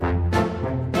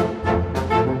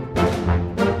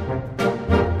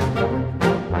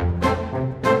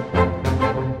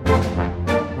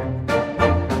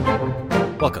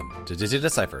Disney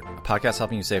Deciphered, a podcast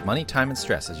helping you save money, time, and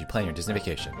stress as you plan your Disney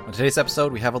vacation. On today's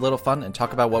episode, we have a little fun and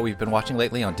talk about what we've been watching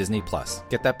lately on Disney+.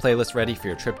 Get that playlist ready for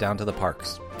your trip down to the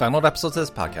parks. Download episodes of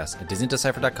this podcast at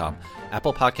DisneyDeciphered.com,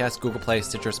 Apple Podcasts, Google Play,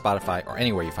 Stitcher, Spotify, or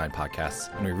anywhere you find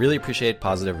podcasts, and we really appreciate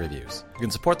positive reviews. You can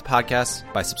support the podcast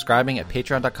by subscribing at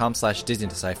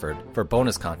patreon.com/DisneyDeciphered for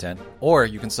bonus content, or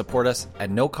you can support us at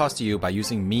no cost to you by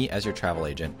using me as your travel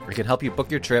agent. We can help you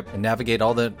book your trip and navigate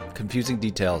all the confusing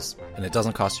details, and it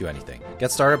doesn't cost you anything.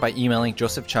 Get started by emailing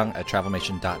Joseph Chung at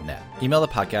travelmation.net. Email the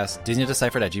podcast,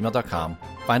 DisneyDeciphered@gmail.com.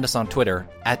 Find us on Twitter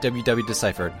at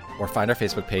WWDeciphered, or find our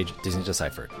Facebook page, Disney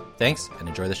Deciphered. Thanks, and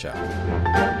enjoy the show.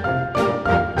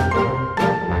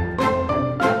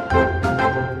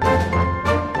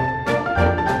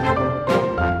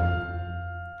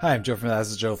 Hi, I'm Joe from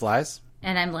As Joe Flies.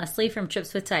 And I'm Leslie from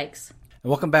Trips with Tykes. And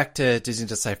welcome back to Disney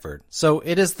Deciphered. So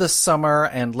it is the summer,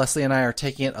 and Leslie and I are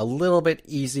taking it a little bit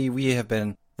easy. We have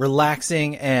been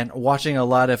relaxing and watching a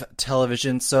lot of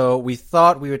television, so we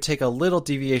thought we would take a little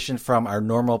deviation from our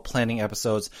normal planning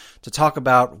episodes to talk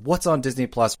about what's on Disney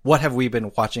Plus, what have we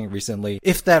been watching recently.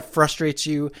 If that frustrates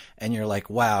you and you're like,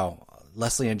 wow,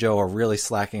 Leslie and Joe are really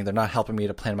slacking, they're not helping me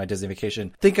to plan my Disney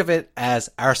vacation, think of it as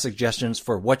our suggestions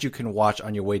for what you can watch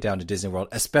on your way down to Disney World,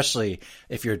 especially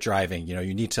if you're driving. You know,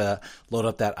 you need to load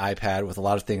up that iPad with a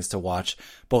lot of things to watch,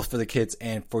 both for the kids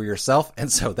and for yourself,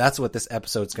 and so that's what this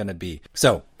episode's going to be.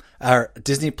 So our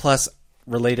Disney Plus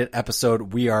related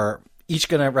episode, we are each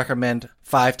going to recommend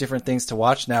 5 different things to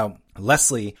watch. Now,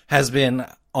 Leslie has been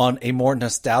on a more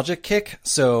nostalgic kick,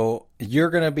 so you're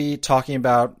going to be talking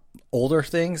about older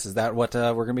things. Is that what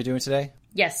we're going to be doing today?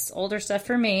 Yes, older stuff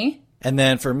for me. And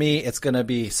then for me, it's going to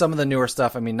be some of the newer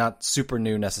stuff. I mean, not super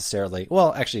new necessarily.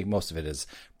 Well, actually, most of it is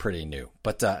pretty new.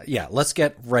 But yeah, let's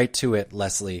get right to it,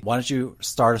 Leslie. Why don't you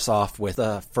start us off with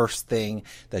the first thing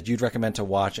that you'd recommend to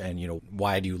watch, and, you know,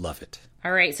 why do you love it?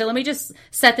 All right, so let me just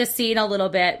set the scene a little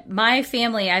bit. My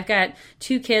family, I've got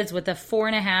 2 kids with a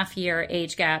 4.5-year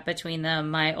age gap between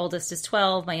them. My oldest is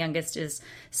 12, my youngest is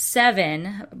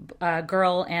 7,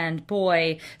 girl and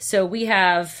boy. So we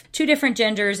have 2 different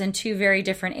genders and 2 very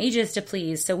different ages to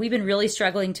please. So we've been really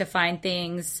struggling to find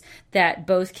things that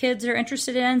both kids are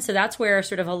interested in. So that's where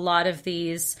sort of a lot of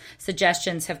these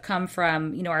suggestions have come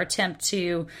from, you know, our attempt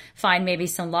to find maybe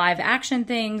some live action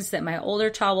things that my older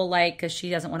child will like because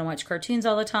she doesn't want to watch cartoons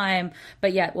all the time,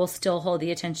 but yet will still hold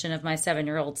the attention of my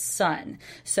 7-year-old son.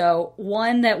 So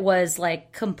one that was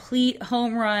like complete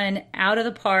home run out of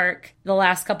the park the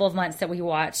last couple of months that we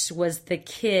watched was The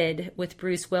Kid with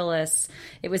Bruce Willis.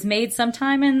 It was made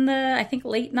sometime in the, I think,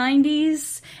 late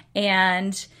 90s,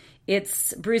 and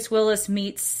it's Bruce Willis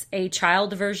meets a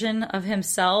child version of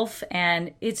himself,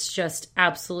 and it's just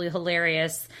absolutely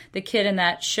hilarious. The kid in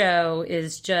that show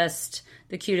is just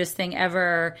the cutest thing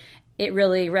ever. It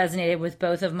really resonated with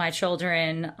both of my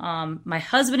children. My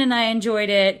husband and I enjoyed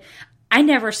it. I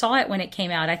never saw it when it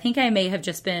came out. I think I may have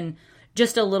just been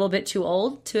just a little bit too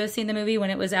old to have seen the movie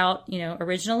when it was out, you know,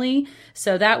 originally.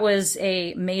 So that was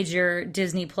a major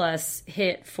Disney Plus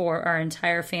hit for our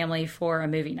entire family for a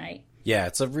movie night. Yeah,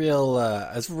 it's a real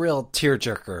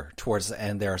tearjerker towards the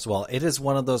end there as well. It is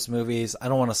one of those movies, I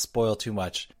don't want to spoil too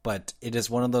much, but it is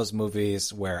one of those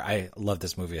movies where I love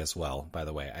this movie as well, by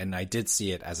the way, and I did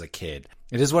see it as a kid.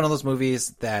 It is one of those movies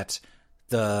that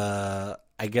the,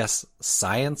 I guess,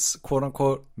 science, quote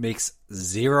unquote, makes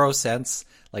 0 sense.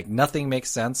 Like, nothing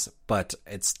makes sense, but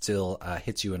it still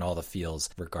hits you in all the feels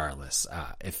regardless,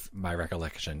 if my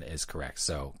recollection is correct.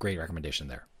 So, great recommendation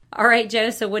there. All right,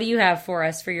 Joe, so what do you have for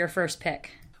us for your first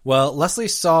pick? Well, Leslie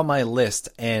saw my list,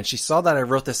 and she saw that I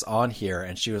wrote this on here,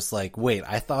 and she was like, wait,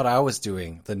 I thought I was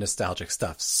doing the nostalgic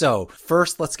stuff. So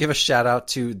first, let's give a shout out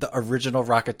to the original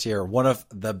Rocketeer, one of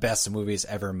the best movies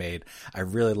ever made. I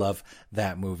really love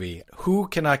that movie. Who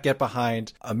cannot get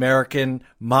behind American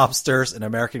mobsters and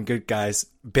American good guys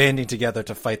banding together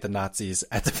to fight the Nazis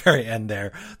at the very end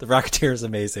there? The Rocketeer is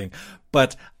amazing.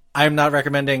 But I'm not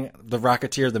recommending The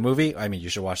Rocketeer, the movie. I mean, you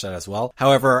should watch that as well.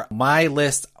 However, my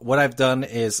list, what I've done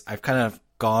is I've kind of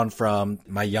gone from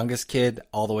my youngest kid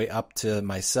all the way up to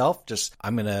myself. Just,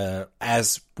 I'm going to,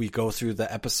 as we go through the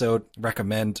episode,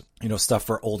 recommend, you know, stuff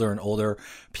for older and older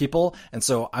people. And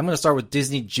so I'm going to start with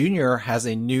Disney Junior has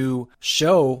a new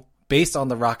show based on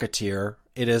The Rocketeer.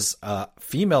 It is a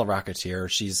female Rocketeer.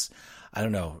 She's, I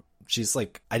don't know, she's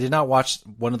like, I did not watch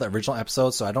one of the original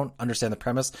episodes, so I don't understand the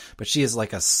premise, but she is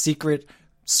like a secret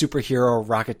superhero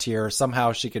Rocketeer.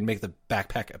 Somehow she can make the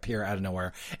backpack appear out of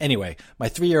nowhere. Anyway, my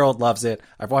 3-year-old loves it.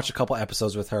 I've watched a couple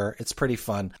episodes with her. It's pretty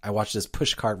fun. I watched this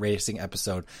pushcart racing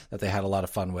episode that they had a lot of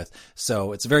fun with.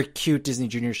 So it's a very cute Disney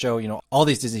Junior show. You know, all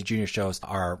these Disney Junior shows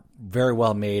are very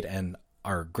well made, and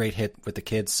are a great hit with the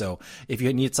kids. So if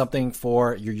you need something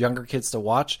for your younger kids to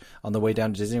watch on the way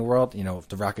down to Disney World,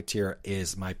 The Rocketeer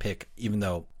is my pick, even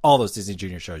though all those Disney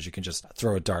Junior shows, you can just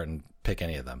throw a dart and pick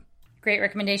any of them. Great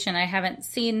recommendation. I haven't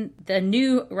seen the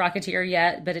new Rocketeer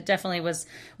yet, but it definitely was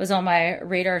on my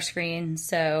radar screen.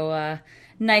 So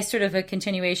nice sort of a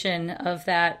continuation of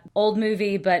that old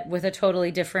movie, but with a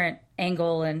totally different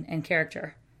angle and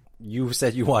character. You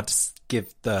said you want to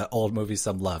give the old movie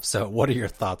some love. So what are your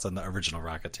thoughts on the original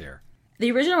Rocketeer?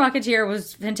 The original Rocketeer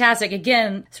was fantastic.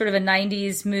 Again, sort of a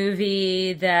 90s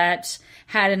movie that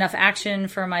had enough action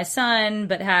for my son,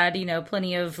 but had,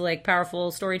 plenty of like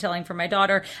powerful storytelling for my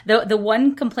daughter. The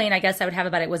one complaint I guess I would have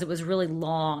about it was really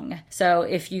long. So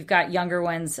if you've got younger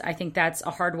ones, I think that's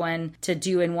a hard one to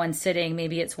do in one sitting.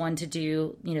 Maybe it's one to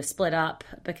do, split up,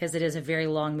 because it is a very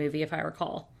long movie, if I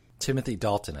recall. Timothy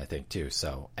Dalton, I think, too.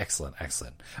 So excellent.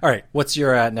 All right. What's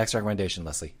your next recommendation,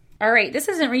 Leslie? All right. This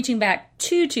isn't reaching back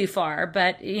too far,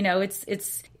 but,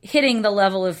 it's hitting the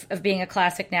level of being a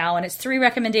classic now. And it's 3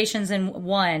 recommendations in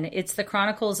one. It's the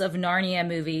Chronicles of Narnia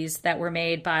movies that were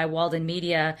made by Walden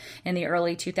Media in the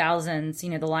early 2000s.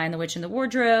 The Lion, the Witch, and the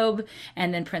Wardrobe,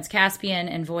 and then Prince Caspian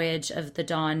and Voyage of the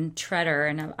Dawn Treader.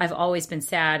 And I've always been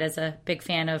sad, as a big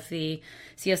fan of the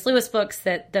C.S. Lewis books,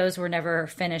 that those were never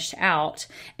finished out.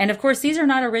 And of course, these are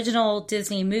not original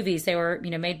Disney movies. They were,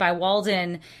 made by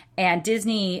Walden, and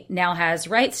Disney now has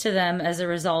rights to them as a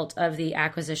result of the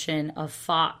acquisition of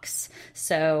Fox.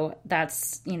 So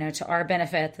that's, to our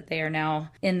benefit that they are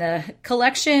now in the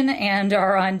collection and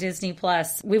are on Disney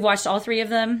Plus. We watched all 3 of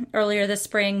them earlier this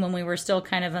spring when we were still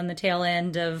kind of on the tail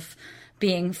end of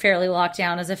being fairly locked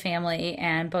down as a family,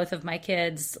 and both of my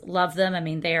kids love them. I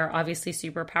mean, they are obviously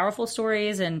super powerful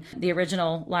stories, and the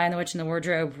original Lion, the Witch, and the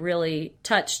Wardrobe really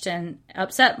touched and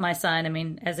upset my son. I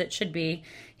mean, as it should be.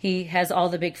 He has all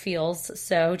the big feels,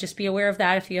 so just be aware of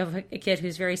that if you have a kid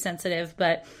who's very sensitive.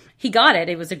 But he got it.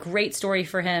 It was a great story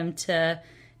for him to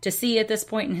see at this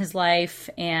point in his life,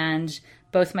 and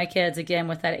both my kids, again,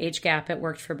 with that age gap, it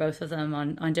worked for both of them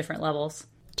on different levels.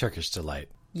 Turkish Delight.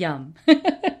 Yum.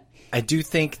 I do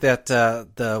think that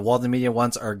the Walden Media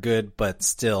ones are good, but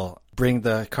still, bring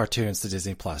the cartoons to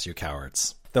Disney Plus, you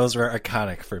cowards. Those were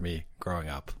iconic for me growing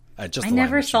up. I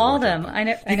never saw them.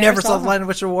 You never saw the Lion,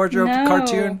 Witch, and Wardrobe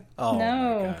cartoon? Oh,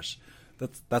 no. My gosh.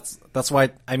 That's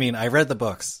why, I read the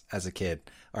books as a kid,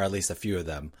 or at least a few of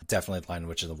them. Definitely Lion,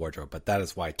 Witch, and the Wardrobe, but that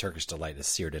is why Turkish Delight is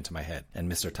seared into my head.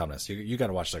 And Mr. Tumnus, you got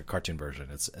to watch the cartoon version.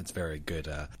 It's very good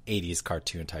 80s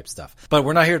cartoon type stuff. But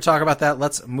we're not here to talk about that.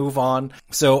 Let's move on.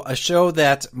 So a show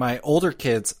that my older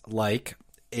kids like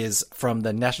is from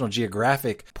the National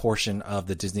Geographic portion of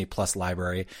the Disney Plus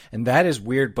library, and that is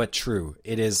Weird But True.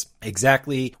 It is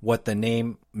exactly what the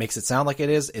name makes it sound like it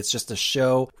is. It's just a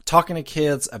show talking to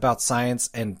kids about science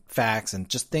and facts and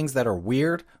just things that are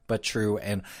weird but true.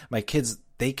 And my kids,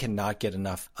 they cannot get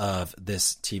enough of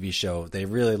this TV show. They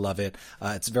really love it.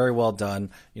 It's very well done.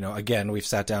 Again, we've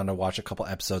sat down to watch a couple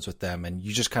episodes with them, and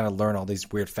you just kind of learn all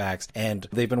these weird facts. And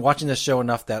they've been watching this show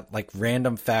enough that like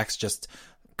random facts just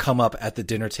come up at the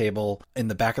dinner table. In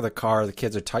the back of the car, the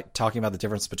kids are talking about the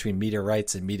difference between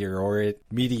meteorites and meteoroids.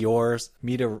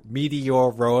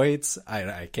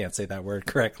 I can't say that word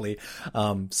correctly.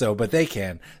 But they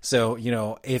can. So,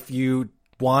 if you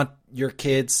want your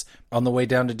kids on the way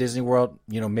down to Disney World,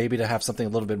 maybe to have something a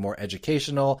little bit more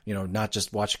educational, not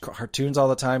just watch cartoons all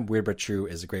the time, Weird But True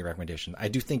is a great recommendation. I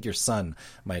do think your son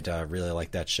might really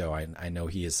like that show. I know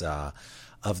he is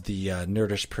of the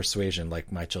nerdish persuasion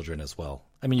like my children as well.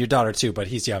 I mean, your daughter too, but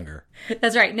he's younger.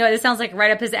 That's right. No, this sounds like right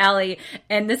up his alley.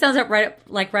 And this sounds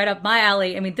right up my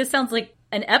alley. I mean, this sounds like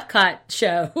an Epcot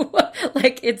show.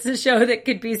 Like it's a show that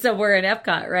could be somewhere in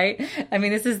Epcot, right? I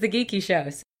mean, this is the geeky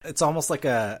shows. It's almost like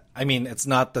it's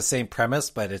not the same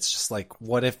premise, but it's just like,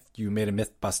 what if you made a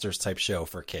Mythbusters type show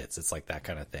for kids? It's like that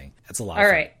kind of thing. It's a lot of fun.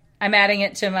 All right. I'm adding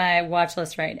it to my watch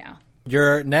list right now.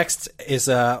 Your next is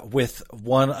with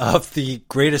one of the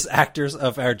greatest actors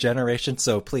of our generation.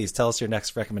 So please tell us your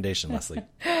next recommendation, Leslie.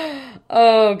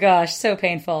 Oh, gosh, so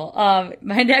painful.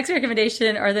 My next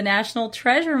recommendation are the National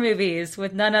Treasure movies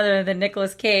with none other than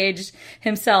Nicolas Cage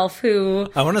himself, who...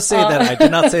 I want to say that I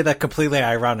did not say that completely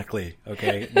ironically,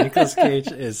 okay? Nicolas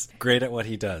Cage is great at what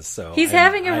he does. So he's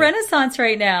having a renaissance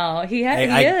right now. He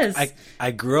is.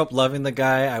 I grew up loving the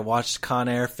guy. I watched Con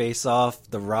Air, Face Off,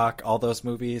 The Rock, all those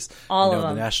movies. All of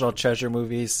them. The National Treasure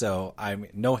movies. So I'm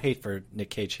no hate for Nick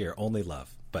Cage here, only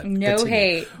love. But no continue.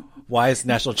 Hate. Why is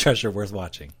National Treasure worth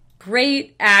watching?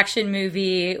 Great action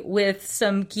movie with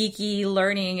some geeky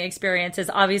learning experiences.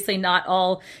 Obviously not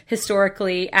all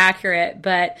historically accurate,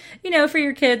 but for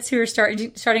your kids who are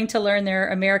starting to learn their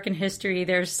American history,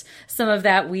 there's some of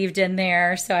that weaved in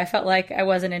there. So I felt like I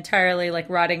wasn't entirely like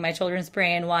rotting my children's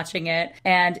brain watching it.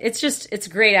 And it's a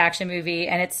great action movie,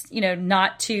 and it's,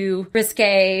 not too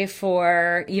risque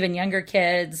for even younger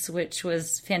kids, which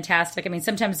was fantastic. I mean,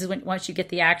 sometimes once you get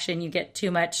the action, you get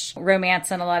too much romance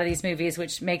in a lot of these movies,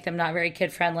 which make them not very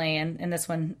kid friendly. And this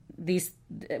one, we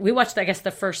watched, I guess,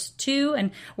 the first two.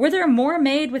 And were there more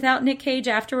made without Nick Cage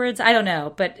afterwards? I don't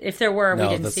know, but if there were, we didn't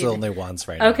see them. No, that's the only ones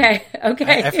right now. Okay.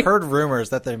 I've heard rumors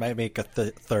that they might make a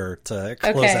third to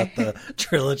close out the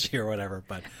trilogy or whatever,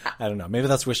 but I don't know. Maybe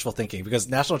that's wishful thinking, because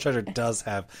National Treasure does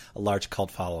have a large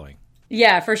cult following.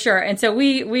 Yeah, for sure. And so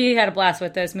we had a blast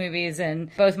with those movies,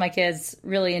 and both my kids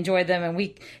really enjoyed them. And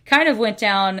we kind of went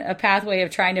down a pathway of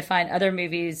trying to find other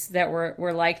movies that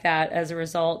were like that as a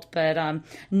result. But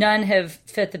none have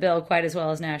fit the bill quite as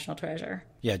well as National Treasure.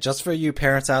 Yeah, just for you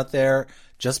parents out there,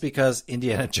 just because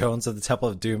Indiana Jones and the Temple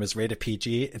of Doom is rated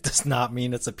PG, it does not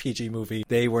mean it's a PG movie.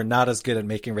 They were not as good at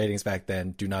making ratings back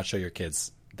then. Do not show your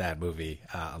kids that movie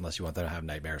unless you want them to have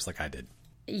nightmares like I did.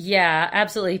 Yeah,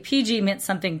 absolutely. PG meant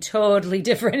something totally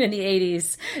different in the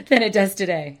 80s than it does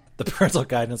today. The parental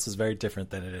guidance was very different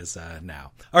than it is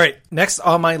now. All right, next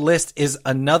on my list is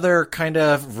another kind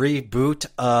of reboot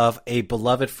of a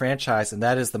beloved franchise, and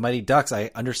that is The Mighty Ducks.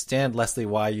 I understand, Leslie,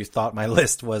 why you thought my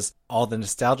list was all the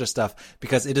nostalgia stuff,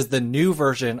 because it is the new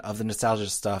version of the nostalgia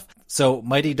stuff. So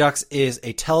Mighty Ducks is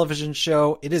a television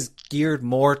show. It is geared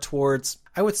more towards,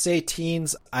 I would say,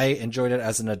 teens. I enjoyed it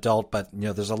as an adult, but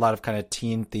there's a lot of kind of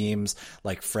teen themes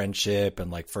like friendship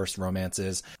and like first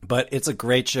romances, but it's a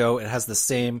great show. It has the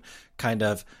same kind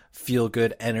of feel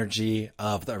good energy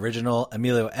of the original.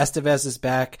 Emilio Estevez is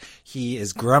back. He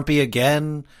is grumpy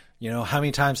again. How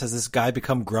many times has this guy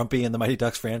become grumpy in the Mighty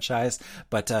Ducks franchise?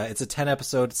 But it's a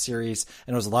 10-episode series,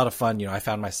 and it was a lot of fun. I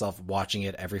found myself watching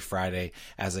it every Friday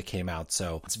as it came out.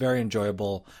 So it's very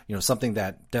enjoyable. Something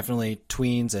that definitely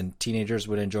tweens and teenagers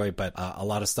would enjoy, but a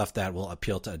lot of stuff that will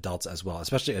appeal to adults as well,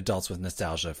 especially adults with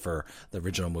nostalgia for the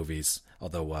original movies,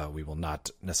 although we will not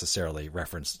necessarily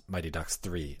reference Mighty Ducks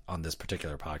 3 on this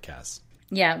particular podcast.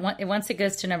 Yeah, once it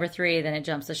goes to number 3, then it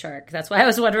jumps the shark. That's why I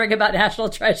was wondering about National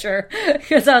Treasure,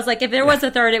 because I was like, if there was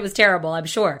a third, it was terrible, I'm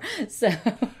sure. So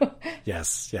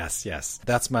Yes.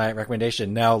 That's my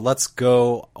recommendation. Now let's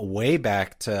go way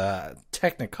back to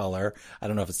Technicolor. I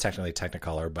don't know if it's technically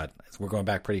Technicolor, but we're going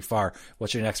back pretty far.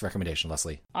 What's your next recommendation,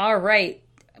 Leslie? All right.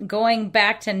 Going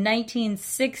back to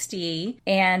 1960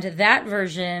 and that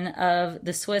version of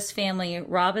the Swiss Family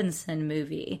Robinson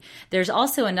movie. There's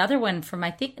also another one from,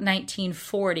 I think,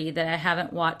 1940 that I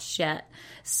haven't watched yet,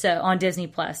 so on Disney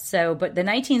Plus. But the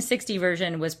 1960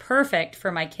 version was perfect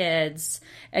for my kids.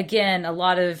 Again, a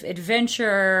lot of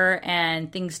adventure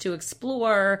and things to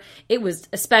explore. It was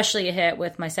especially a hit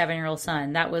with my 7-year-old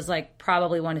son. That was like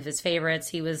probably one of his favorites.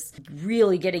 He was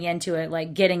really getting into it,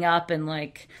 like getting up and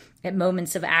like at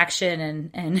moments of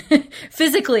action and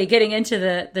physically getting into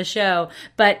the show.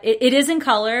 But it is in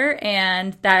color,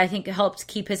 and that I think helped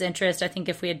keep his interest. I think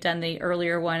if we had done the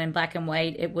earlier one in black and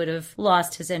white, it would have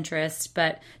lost his interest.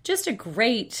 But just a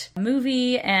great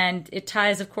movie, and it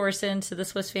ties, of course, into the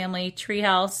Swiss Family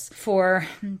Treehouse for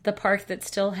the park that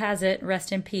still has it.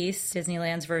 Rest in peace,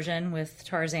 Disneyland's version with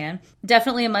Tarzan.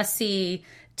 Definitely a must-see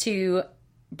to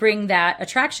bring that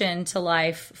attraction to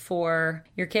life for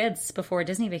your kids before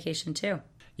Disney vacation too.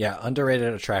 Yeah,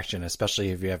 underrated attraction, especially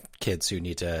if you have kids who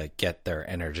need to get their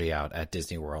energy out at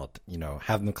Disney World.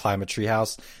 Have them climb a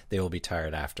treehouse, they will be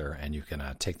tired after, and you can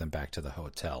take them back to the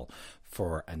hotel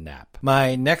for a nap.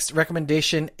 My next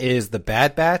recommendation is The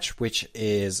Bad Batch, which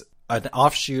is an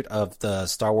offshoot of the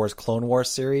Star Wars Clone Wars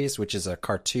series, which is a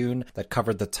cartoon that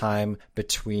covered the time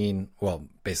between,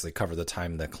 basically covered the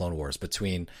time in the Clone Wars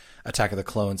between Attack of the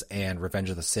Clones and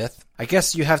Revenge of the Sith. I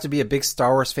guess you have to be a big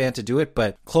Star Wars fan to do it,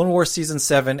 but Clone Wars Season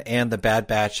 7 and The Bad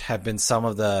Batch have been some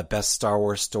of the best Star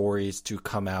Wars stories to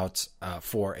come out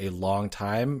for a long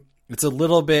time. It's a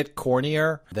little bit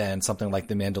cornier than something like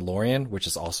The Mandalorian, which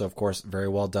is also, of course, very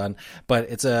well done, but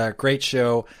it's a great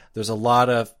show. There's a lot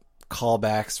of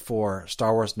callbacks for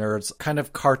Star Wars nerds, kind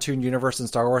of cartoon universe in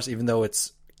Star Wars, even though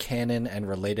it's canon and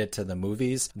related to the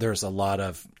movies. There's a lot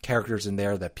of characters in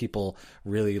there that people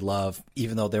really love,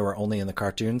 even though they were only in the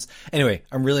cartoons. Anyway,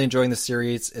 I'm really enjoying the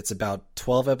series. It's about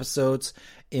 12 episodes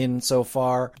in so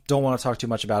far. Don't want to talk too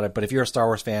much about it, but if you're a Star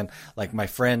Wars fan, like my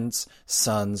friend's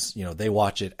sons, they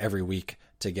watch it every week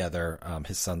together.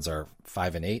 His sons are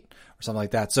 5 and 8 or something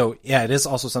like that. So yeah, it is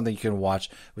also something you can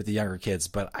watch with the younger kids,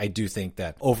 but I do think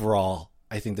that overall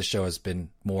I think the show has been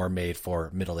more made for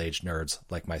middle-aged nerds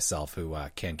like myself who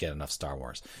can't get enough Star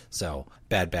Wars. So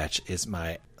Bad Batch is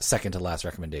my second to last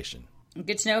recommendation.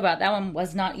 Good to know about. That one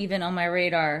was not even on my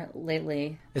radar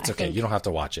lately. It's okay. You don't have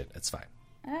to watch it. It's fine.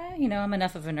 I'm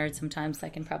enough of a nerd sometimes I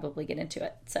can probably get into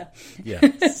it. So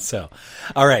yeah. So,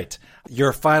 all right.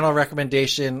 Your final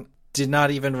recommendation, did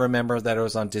not even remember that it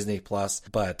was on Disney Plus,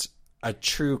 but a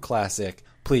true classic.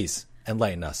 Please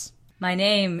enlighten us. My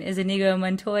name is Inigo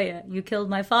Montoya. You killed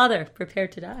my father. Prepare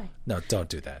to die. No, don't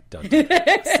do that. Don't do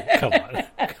that.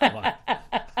 Come on.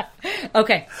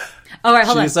 Okay. All right,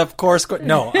 hold on. She's of course...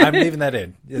 No, I'm leaving that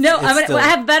in. I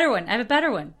have a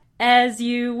better one. As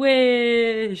you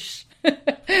wish.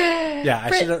 Yeah,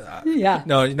 I should have... yeah.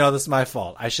 No, this is my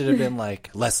fault. I should have been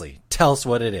like, Leslie, tell us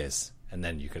what it is. And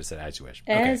then you could have said, as you wish.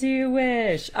 Okay. As you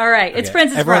wish. All right. It's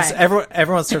Princess Bride.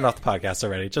 Everyone's turned off the podcast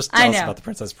already. Just tell us about the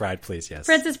Princess Bride, please. Yes.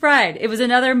 Princess Bride. It was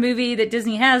another movie that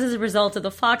Disney has as a result of the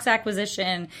Fox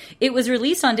acquisition. It was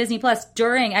released on Disney Plus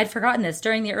during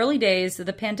the early days of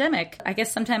the pandemic. I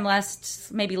guess sometime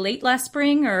maybe late last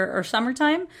spring or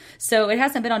summertime. So it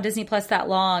hasn't been on Disney Plus that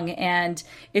long. And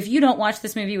if you don't watch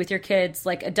this movie with your kids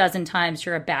like a dozen times,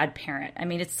 you're a bad parent. I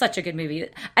mean, it's such a good movie.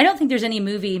 I don't think there's any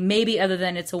movie, maybe other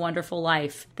than It's a Wonderful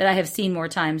Life, that I have seen more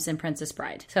times than Princess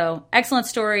Bride. So excellent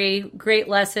story, great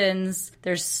lessons.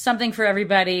 There's something for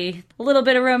everybody. A little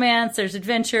bit of romance, there's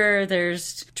adventure,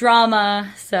 there's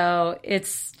drama. So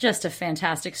it's just a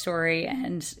fantastic story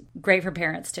and great for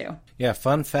parents too. Yeah,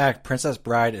 fun fact, Princess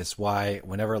Bride is why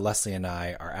whenever Leslie and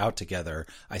I are out together,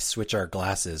 I switch our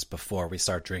glasses before we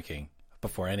start drinking.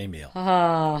 Before any meal.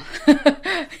 Oh.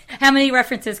 How many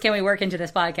references can we work into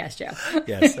this podcast, Joe?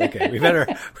 Yes, okay. We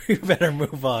better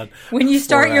move on. When you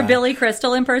start your Billy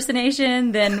Crystal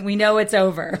impersonation, then we know it's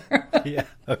over. Yeah,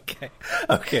 okay.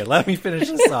 Okay, let me finish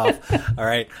this off. All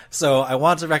right. So I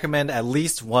want to recommend at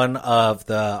least one of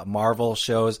the Marvel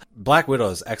shows. Black Widow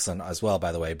is excellent as well,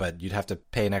 by the way, but you'd have to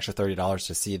pay an extra $30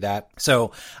 to see that.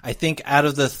 So I think out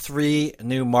of the 3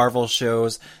 new Marvel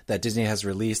shows that Disney has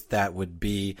released, that would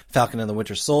be Falcon and the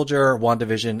Winter Soldier,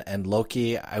 WandaVision, and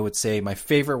Loki. I would say my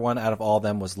favorite one out of all of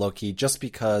them was Loki, just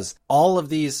because all of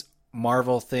these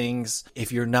Marvel things,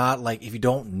 if you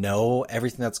don't know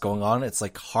everything that's going on, it's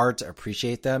like hard to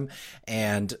appreciate them.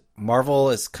 And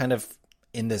Marvel is kind of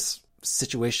in this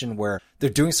situation where they're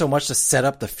doing so much to set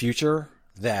up the future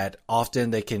that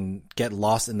often they can get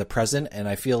lost in the present. And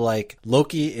I feel like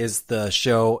Loki is the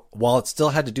show, while it still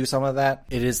had to do some of that,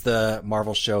 it is the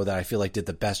Marvel show that I feel like did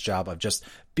the best job of just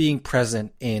being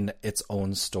present in its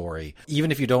own story.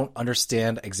 Even if you don't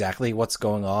understand exactly what's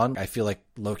going on, I feel like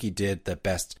Loki did the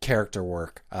best character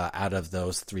work out of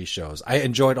those 3 shows. I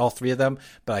enjoyed all 3 of them,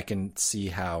 but I can see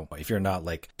how if you're not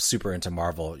like super into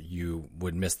Marvel, you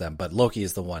would miss them. But Loki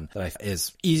is the one that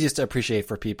is easiest to appreciate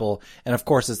for people. And of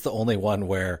course, it's the only one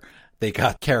where they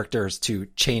got characters to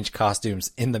change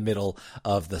costumes in the middle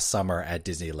of the summer at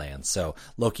Disneyland. So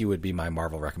Loki would be my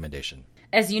Marvel recommendation.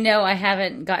 As you know, I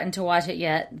haven't gotten to watch it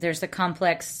yet. There's a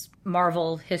complex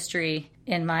Marvel history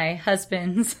in my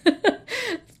husband's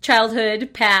childhood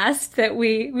past that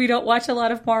we don't watch a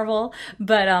lot of Marvel,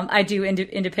 but I do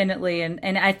independently.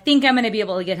 And I think I'm going to be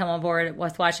able to get him on board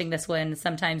with watching this one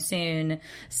sometime soon.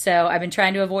 So I've been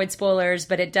trying to avoid spoilers,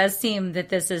 but it does seem that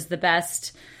this is the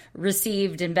best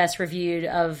received and best reviewed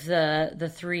of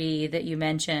the 3 that you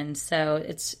mentioned. So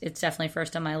it's definitely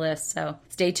first on my list. So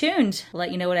stay tuned. I'll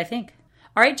let you know what I think.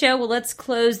 All right, Joe, well, let's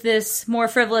close this more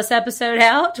frivolous episode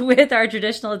out with our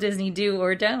traditional Disney do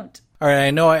or don't. All right,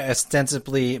 I know I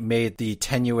ostensibly made the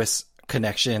tenuous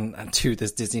connection to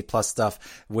this Disney Plus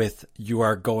stuff with you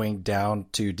are going down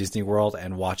to Disney World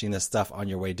and watching this stuff on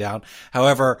your way down.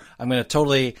 However, I'm going to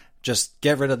totally just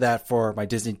get rid of that for my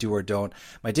Disney do or don't.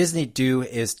 My Disney do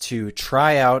is to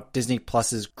try out Disney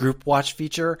Plus's group watch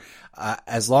feature.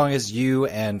 As long as you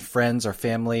and friends or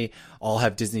family all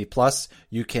have Disney Plus,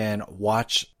 you can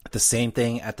watch the same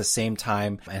thing at the same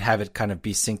time and have it kind of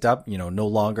be synced up. You know, no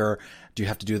longer do you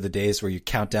have to do the days where you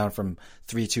count down from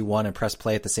 3, 2, 1 and press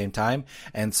play at the same time.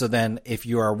 And so then if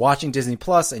you are watching Disney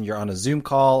Plus and you're on a Zoom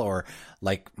call, or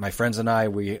like my friends and I,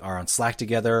 we are on Slack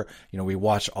together, you know, we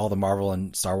watch all the Marvel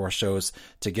and Star Wars shows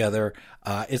together.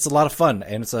 It's a lot of fun,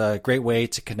 and it's a great way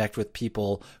to connect with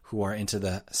people who are into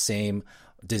the same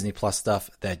Disney Plus stuff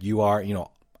that you are. You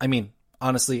know, I mean,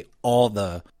 honestly, all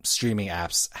the streaming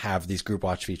apps have these group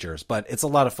watch features, but it's a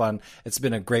lot of fun. It's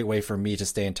been a great way for me to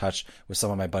stay in touch with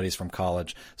some of my buddies from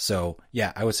college. So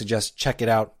yeah, I would suggest check it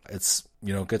out. It's,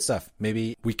 you know, good stuff.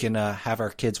 Maybe we can have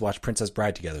our kids watch Princess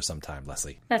Bride together sometime,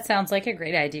 Leslie. That sounds like a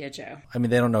great idea, Joe. I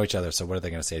mean, they don't know each other, so what are they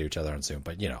going to say to each other on Zoom?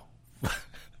 But, you know,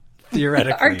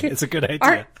 theoretically, it's a good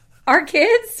idea. Our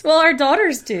kids? Well, our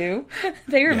daughters do.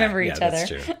 They remember each other. That's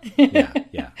true.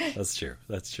 Yeah, that's true.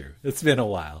 That's true. It's been a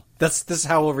while. This is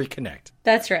how we'll reconnect.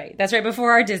 That's right. That's right.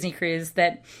 Before our Disney cruise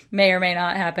that may or may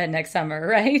not happen next summer,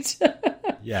 right?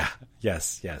 Yeah.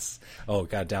 Yes. Oh,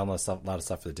 got to download a lot of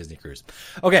stuff for the Disney cruise.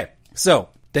 Okay, so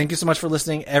thank you so much for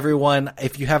listening, everyone.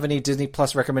 If you have any Disney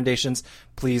Plus recommendations,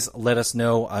 please let us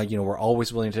know. We're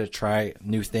always willing to try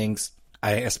new things.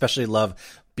 I especially love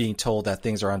being told that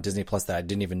things are on Disney Plus that I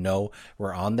didn't even know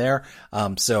were on there.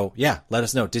 So yeah, let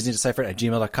us know.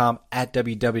 DisneyDeciphered@gmail.com, at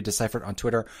WWDeciphered on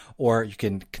Twitter, or you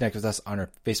can connect with us on our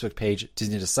Facebook page,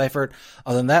 Disney Deciphered.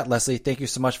 Other than that, Leslie, thank you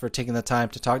so much for taking the time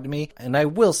to talk to me, and I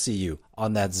will see you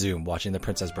on that Zoom watching The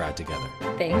Princess Bride together.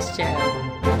 Thanks,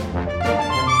 Joe.